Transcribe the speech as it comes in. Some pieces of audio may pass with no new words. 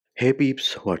Hey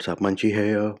peeps, what's up? Munchie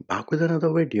here, back with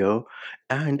another video.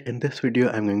 And in this video,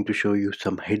 I'm going to show you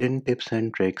some hidden tips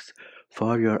and tricks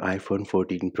for your iPhone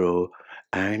 14 Pro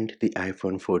and the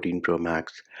iPhone 14 Pro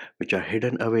Max, which are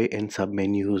hidden away in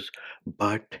submenus.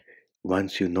 But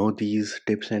once you know these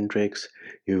tips and tricks,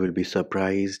 you will be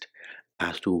surprised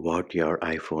as to what your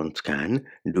iPhones can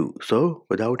do. So,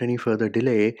 without any further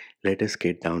delay, let us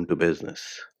get down to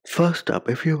business. First up,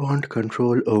 if you want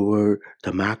control over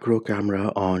the macro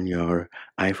camera on your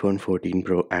iPhone 14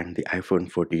 Pro and the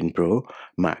iPhone 14 Pro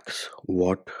Max,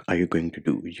 what are you going to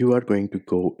do? You are going to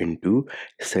go into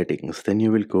settings, then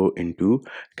you will go into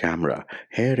camera.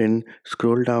 Herein,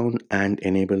 scroll down and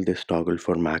enable this toggle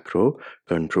for macro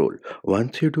control.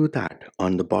 Once you do that,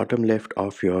 on the bottom left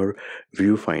of your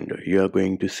viewfinder, you are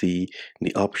going to see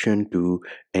the option to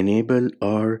enable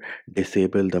or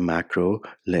disable the macro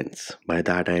lens. By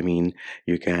that I mean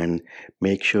you can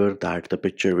make sure that the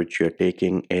picture which you're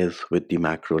taking is with the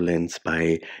macro lens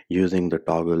by using the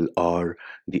toggle or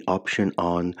the option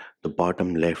on the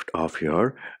bottom left of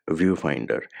your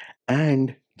viewfinder.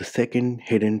 And the second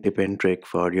hidden tip and trick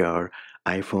for your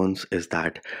iPhones is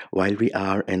that while we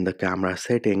are in the camera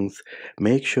settings,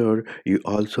 make sure you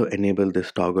also enable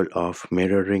this toggle of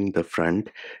mirroring the front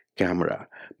camera,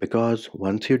 because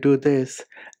once you do this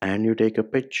and you take a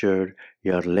picture,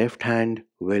 your left hand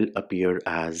will appear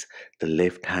as the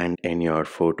left hand in your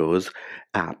Photos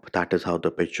app. That is how the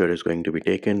picture is going to be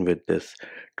taken with this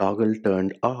toggle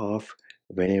turned off.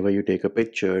 Whenever you take a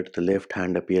picture, the left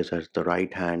hand appears as the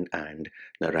right hand, and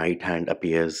the right hand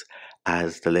appears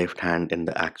as the left hand in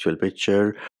the actual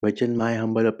picture, which, in my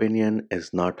humble opinion,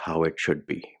 is not how it should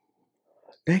be.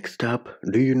 Next up,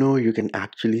 do you know you can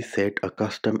actually set a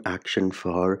custom action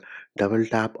for double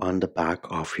tap on the back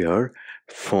of your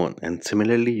phone? And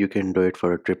similarly, you can do it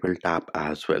for a triple tap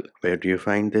as well. Where do you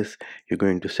find this? You go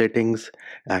into settings,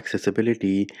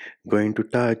 accessibility, go into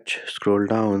touch, scroll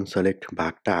down, select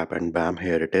back tap, and bam,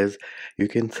 here it is. You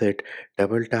can set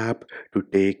double tap to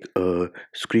take a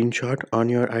screenshot on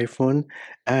your iPhone,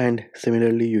 and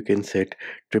similarly, you can set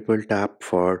triple tap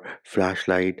for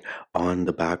flashlight on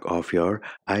the back of your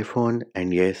iPhone.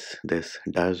 And yes, this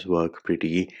does work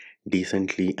pretty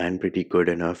decently and pretty good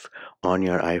enough on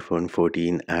your iPhone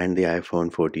 14 and the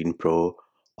iPhone 14 Pro,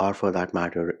 or for that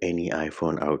matter, any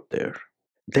iPhone out there.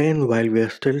 Then, while we are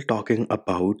still talking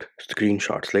about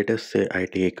screenshots, let us say I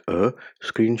take a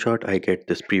screenshot, I get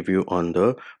this preview on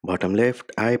the bottom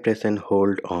left, I press and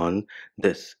hold on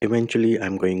this. Eventually,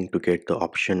 I'm going to get the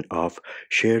option of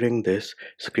sharing this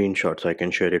screenshot. So I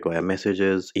can share it via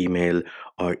messages, email,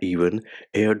 or even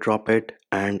airdrop it.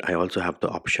 And I also have the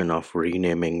option of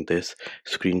renaming this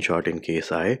screenshot in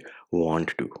case I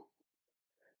want to.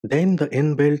 Then the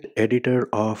inbuilt editor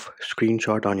of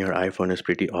screenshot on your iPhone is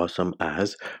pretty awesome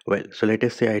as well. So let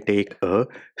us say I take a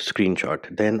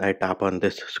screenshot, then I tap on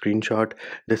this screenshot.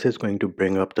 This is going to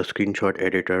bring up the screenshot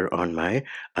editor on my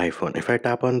iPhone. If I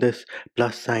tap on this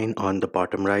plus sign on the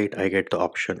bottom right, I get the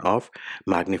option of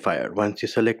magnifier. Once you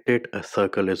select it, a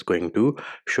circle is going to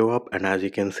show up, and as you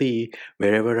can see,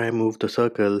 wherever I move the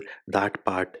circle, that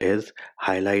part is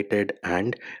highlighted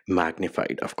and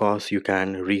magnified. Of course, you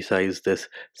can resize this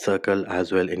circle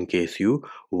as well in case you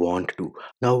want to.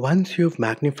 Now, once you've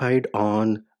magnified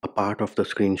on a part of the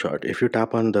screenshot, if you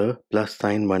tap on the plus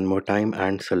sign one more time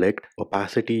and select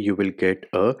opacity, you will get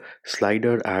a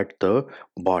slider at the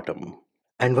bottom.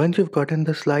 And once you've gotten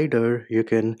the slider, you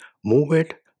can move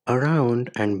it around,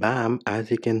 and bam,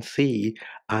 as you can see,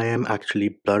 I am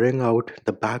actually blurring out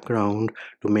the background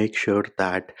to make sure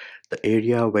that the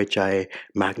area which I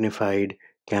magnified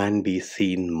can be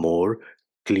seen more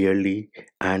clearly,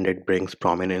 and it brings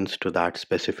prominence to that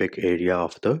specific area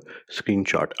of the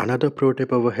screenshot. Another pro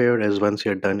tip over here is, once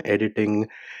you're done editing,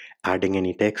 adding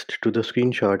any text to the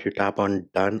screenshot, you tap on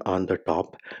done on the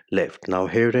top left. Now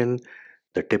herein,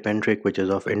 the tip and trick which is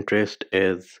of interest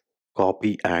is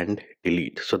copy and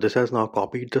delete. So this has now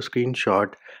copied the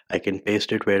screenshot. I can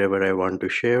paste it wherever I want to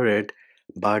share it,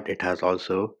 but it has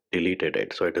also deleted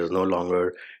it. So it is no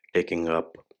longer taking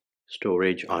up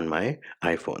storage on my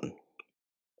iPhone.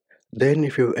 Then,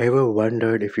 if you've ever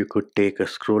wondered if you could take a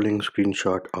scrolling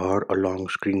screenshot or a long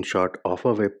screenshot of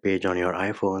a web page on your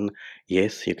iPhone,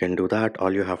 yes, you can do that.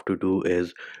 All you have to do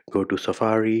is go to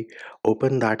Safari,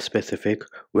 open that specific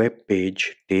web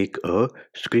page, take a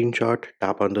screenshot,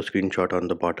 tap on the screenshot on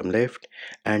the bottom left,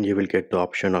 and you will get the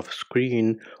option of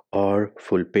screen or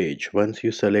full page. Once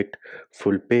you select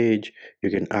full page, you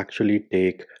can actually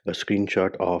take a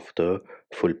screenshot of the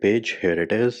full page. Here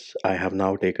it is. I have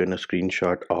now taken a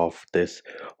screenshot of this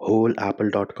whole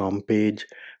apple.com page,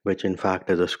 which in fact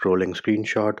is a scrolling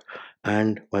screenshot.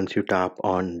 And once you tap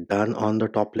on done on the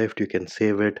top left, you can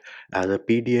save it as a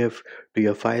PDF to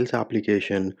your files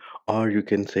application, or you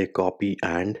can say copy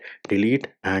and delete.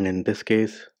 And in this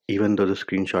case, even though the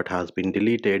screenshot has been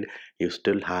deleted, you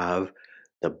still have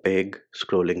the big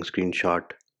scrolling screenshot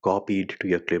copied to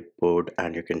your clipboard,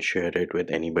 and you can share it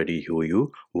with anybody who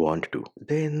you want to.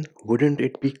 Then, wouldn't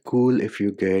it be cool if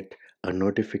you get a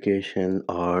notification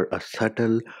or a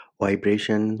subtle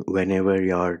vibration whenever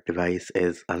your device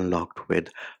is unlocked with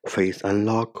face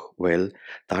unlock? Well,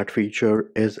 that feature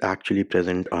is actually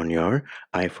present on your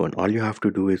iPhone. All you have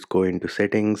to do is go into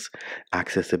settings,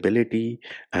 accessibility,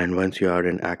 and once you are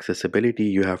in accessibility,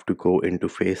 you have to go into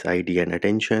face ID and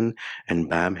attention, and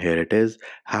bam, here it is,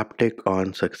 haptic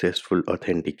on successful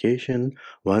authentication.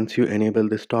 Once you enable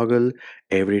this toggle,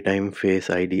 every time face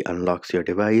ID unlocks your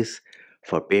device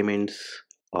for payments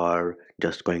or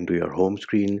just going to your home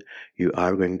screen, you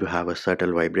are going to have a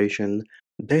subtle vibration.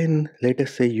 Then let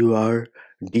us say you are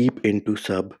deep into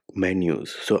sub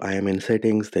menus. So I am in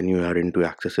settings, then you are into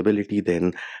accessibility,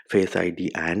 then face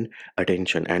ID and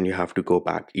attention, and you have to go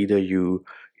back. Either you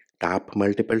tap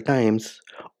multiple times,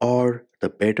 or the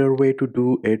better way to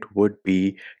do it would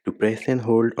be to press and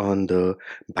hold on the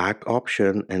back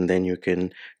option, and then you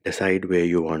can decide where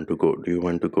you want to go. Do you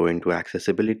want to go into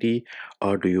accessibility,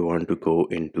 or do you want to go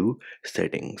into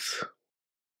settings?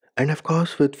 And of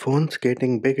course, with phones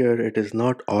getting bigger, it is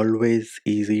not always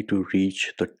easy to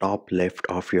reach the top left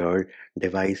of your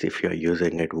device if you're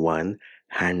using it one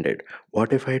handed.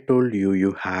 What if I told you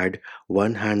you had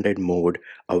one handed mode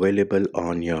available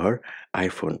on your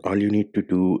iPhone? All you need to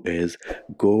do is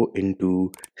go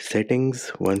into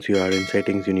settings. Once you are in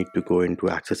settings, you need to go into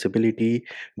accessibility,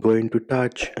 go into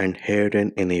touch, and here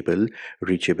and enable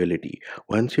reachability.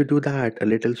 Once you do that, a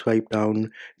little swipe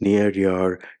down near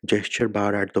your gesture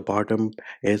bar at the bottom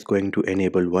is going to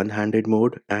enable one-handed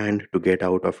mode, and to get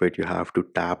out of it you have to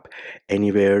tap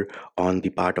anywhere on the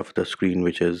part of the screen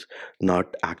which is not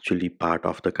actually part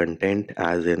of the content,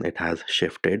 as in it has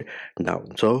shifted down.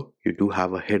 So you do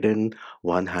have a hidden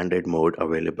one-handed mode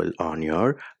available on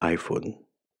your iPhone.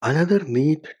 Another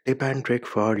neat tip and trick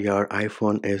for your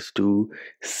iPhone is to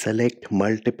select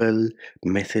multiple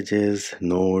messages,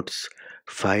 notes,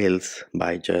 files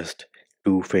by just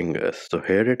two fingers. So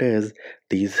here it is.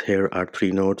 These here are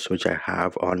three notes which I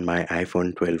have on my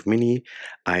iPhone 12 mini.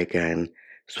 I can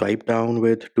swipe down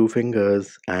with two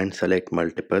fingers and select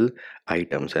multiple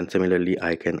items, and similarly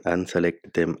I can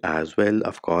unselect them as well.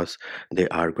 Of course, they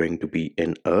are going to be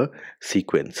in a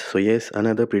sequence. So yes,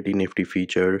 another pretty nifty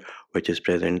feature which is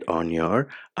present on your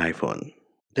iPhone.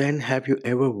 Then, have you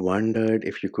ever wondered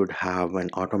if you could have an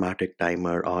automatic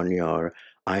timer on your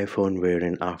iPhone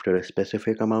wherein after a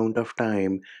specific amount of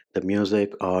time the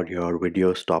music or your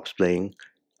video stops playing?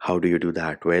 How do you do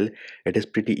that? Well, it is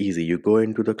pretty easy. You go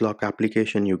into the clock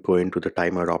application, you go into the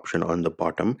timer option on the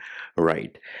bottom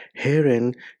right.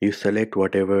 Herein, you select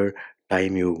whatever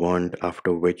time you want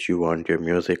after which you want your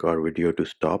music or video to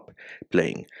stop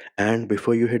playing. And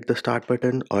before you hit the start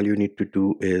button, all you need to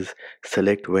do is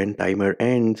select when timer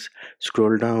ends,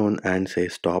 scroll down and say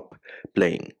stop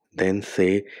playing. Then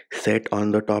say set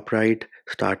on the top right,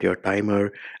 start your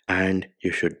timer, and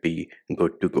you should be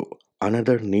good to go.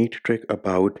 Another neat trick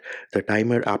about the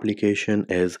timer application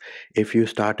is if you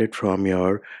start it from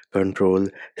your control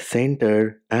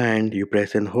center and you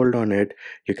press and hold on it,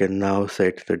 you can now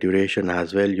set the duration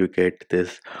as well. You get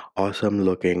this awesome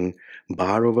looking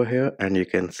bar over here, and you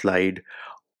can slide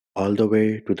all the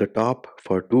way to the top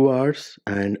for 2 hours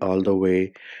and all the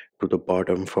way to the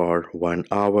bottom for 1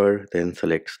 hour. Then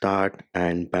select start,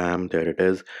 and bam, there it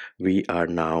is. We are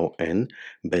now in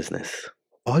business.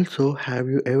 Also, have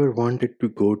you ever wanted to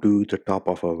go to the top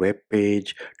of a web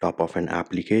page, top of an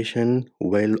application?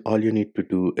 Well, all you need to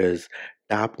do is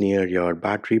tap near your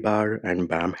battery bar, and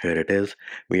bam, here it is.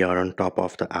 We are on top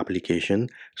of the application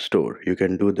store. You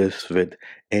can do this with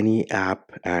any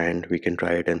app, and we can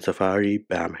try it in Safari.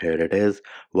 Bam, here it is,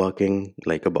 working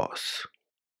like a boss.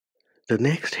 The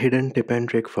next hidden tip and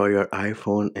trick for your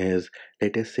iPhone is,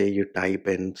 let us say you type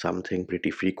in something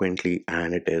pretty frequently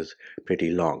and it is pretty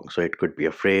long. So it could be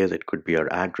a phrase, it could be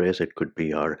your address, it could be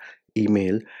your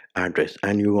email address,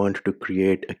 and you want to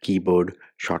create a keyboard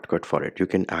shortcut for it. You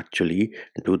can actually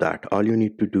do that. All you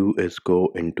need to do is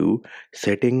go into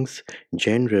settings,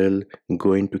 general,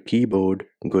 go into keyboard,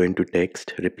 go into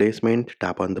text replacement,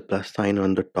 tap on the plus sign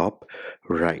on the top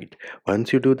right.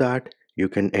 Once you do that, you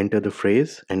can enter the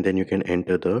phrase and then you can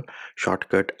enter the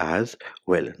shortcut as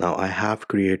well. Now I have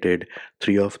created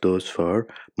three of those for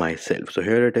myself. So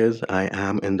here it is. I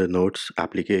am in the notes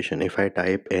application. If I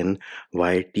type in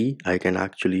YT, I can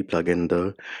actually plug in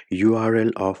the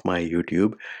URL of my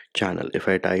YouTube channel. If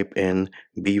I type in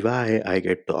BY, I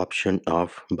get the option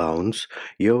of bounce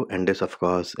yo, and this of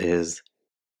course is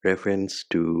reference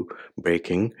to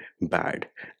Breaking Bad.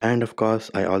 And of course,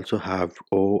 I also have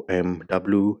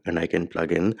OMW and I can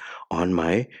plug in on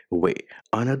my way.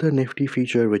 Another nifty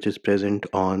feature which is present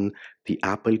on the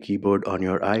Apple keyboard on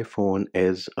your iPhone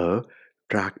is a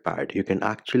trackpad. You can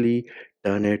actually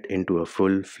turn it into a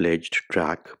full-fledged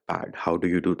trackpad. How do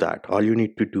you do that? All you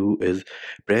need to do is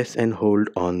press and hold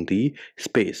on the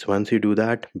space. Once you do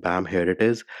that, bam, here it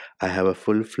is. I have a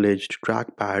full-fledged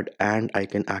trackpad and I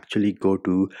can actually go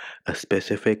to a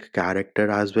specific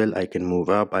character as well. I can move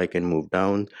up, I can move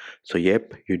down. So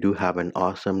yep, you do have an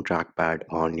awesome trackpad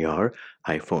on your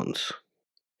iPhones.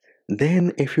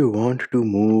 Then if you want to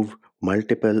move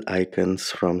multiple icons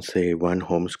from say one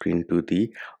home screen to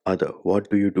the other, what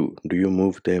do? Do you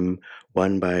move them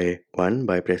one by one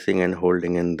by pressing and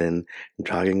holding and then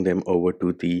dragging them over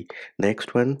to the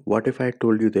next one? What if I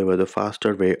told you there was a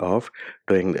faster way of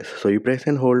doing this? So you press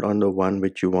and hold on the one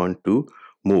which you want to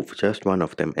move, just one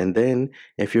of them, and then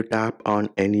if you tap on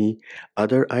any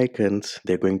other icons,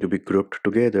 they're going to be grouped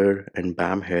together and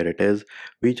bam, here it is.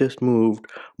 We just moved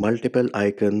multiple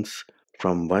icons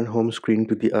from one home screen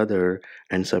to the other,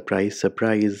 and surprise,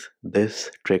 surprise, this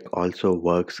trick also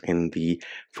works in the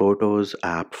Photos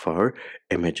app for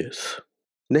images.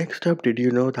 Next up, did you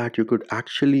know that you could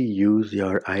actually use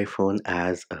your iPhone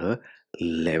as a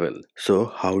level? So,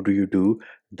 how do you do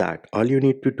that? All you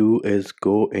need to do is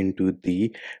go into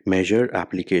the Measure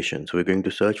application. So, we're going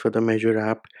to search for the Measure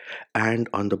app, and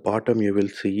on the bottom, you will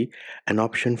see an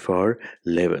option for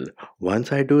level.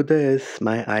 Once I do this,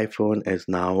 my iPhone is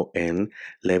now in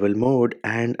level mode,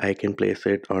 and I can place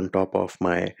it on top of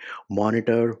my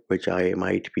monitor, which I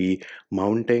might be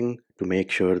mounting to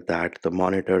make sure that the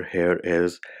monitor here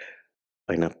is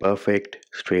in a perfect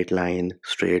straight line,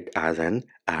 straight as an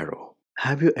arrow.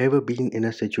 Have you ever been in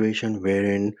a situation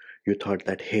wherein you thought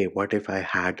that, hey, what if I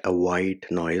had a white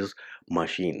noise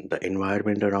machine? The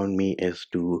environment around me is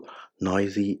too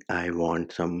noisy. I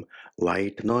want some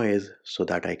white noise so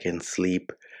that I can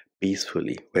sleep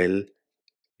peacefully. Well,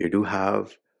 you do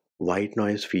have white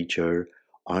noise feature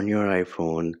on your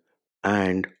iPhone,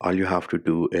 and all you have to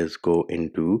do is go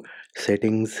into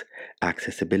settings,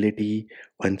 accessibility.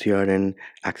 Once you are in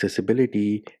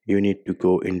accessibility, you need to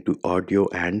go into audio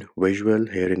and visual.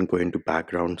 Here and go into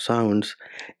background sounds,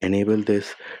 enable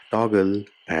this toggle,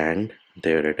 and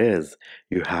there it is.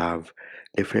 You have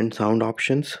different sound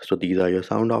options. So these are your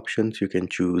sound options. You can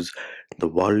choose the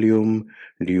volume.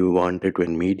 Do you want it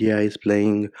when media is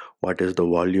playing? What is the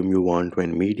volume you want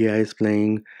when media is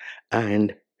playing?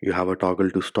 And you have a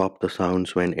toggle to stop the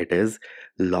sounds when it is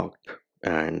locked.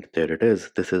 And there it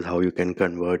is. This is how you can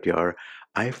convert your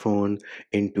iPhone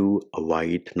into a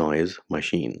white noise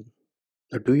machine.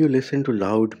 Now, do you listen to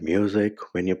loud music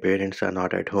when your parents are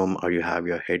not at home, or you have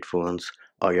your headphones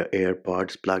or your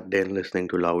AirPods plugged in listening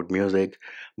to loud music,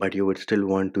 but you would still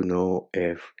want to know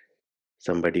if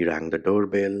somebody rang the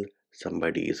doorbell,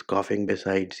 somebody is coughing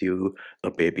besides you,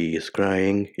 a baby is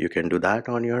crying? You can do that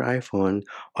on your iPhone.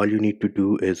 All you need to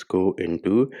do is go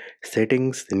into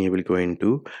settings, then you will go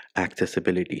into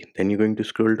accessibility. Then you're going to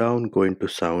scroll down, go into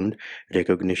sound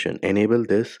recognition. Enable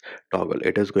this toggle.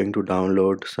 It is going to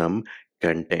download some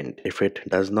content. If it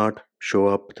does not show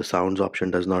up, the sounds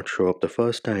option does not show up the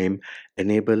first time,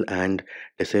 enable and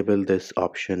disable this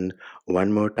option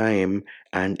one more time,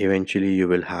 and eventually you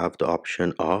will have the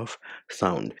option of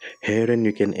sound. Herein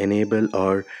you can enable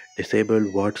or disable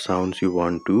what sounds you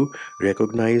want to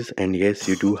recognize, and yes,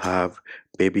 you do have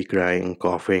baby crying,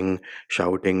 coughing,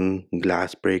 shouting,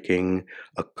 glass breaking,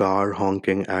 a car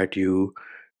honking at you,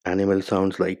 animal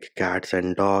sounds like cats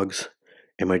and dogs,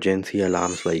 emergency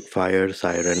alarms like fire,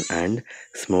 siren, and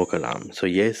smoke alarm. So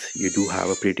yes, you do have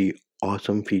a pretty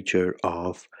awesome feature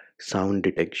of sound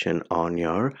detection on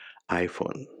your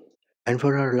iPhone. And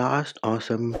for our last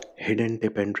awesome hidden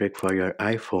tip and trick for your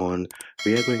iPhone,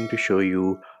 we are going to show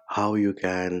you how you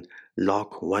can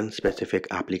lock one specific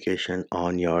application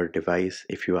on your device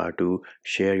if you are to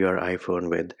share your iPhone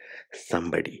with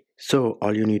somebody. So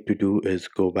all you need to do is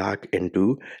go back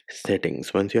into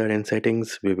settings. Once you are in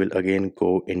settings, we will again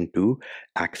go into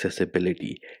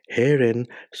accessibility. Herein,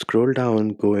 scroll down,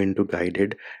 go into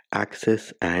guided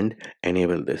access and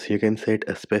enable this. You can set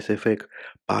a specific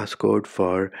passcode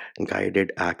for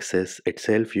guided access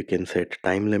itself. You can set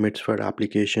time limits for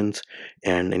applications,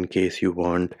 and in case you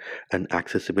want an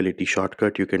accessibility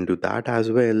shortcut, you can do that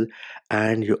as well.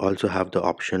 And you also have the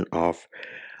option of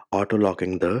auto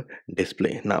locking the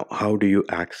display. Now, how do you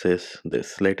access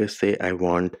this? Let us say I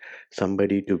want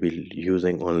somebody to be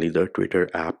using only the Twitter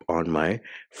app on my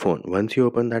phone. Once you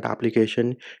open that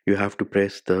application, you have to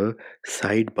press the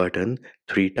side button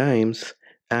 3 times,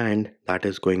 and that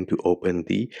is going to open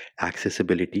the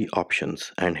accessibility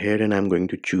options. And herein I'm going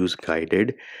to choose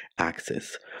guided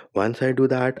access. Once I do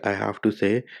that, I have to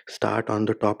say start on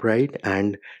the top right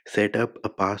and set up a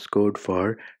passcode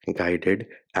for guided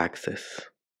access.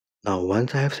 Now,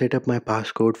 once I have set up my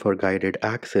passcode for guided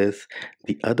access,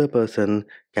 the other person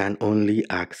can only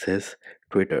access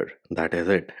Twitter. That is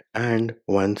it. And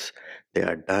once they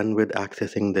are done with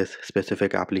accessing this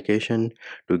specific application,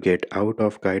 to get out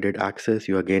of guided access,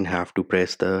 you again have to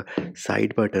press the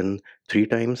side button 3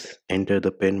 times, enter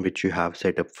the pin which you have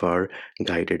set up for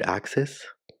guided access,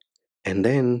 and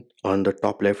then on the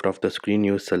top left of the screen,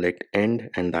 you select end,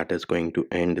 and that is going to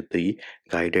end the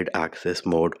guided access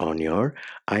mode on your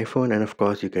iPhone. And of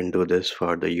course, you can do this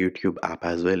for the YouTube app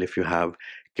as well if you have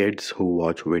kids who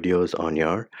watch videos on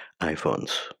your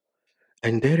iPhones.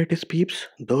 And there it is, peeps.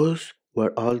 Those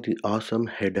were all the awesome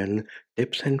hidden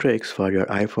tips and tricks for your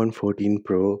iPhone 14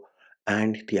 Pro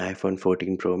and the iPhone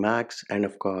 14 Pro Max. And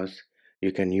of course,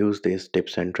 you can use these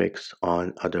tips and tricks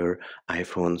on other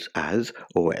iPhones as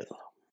well.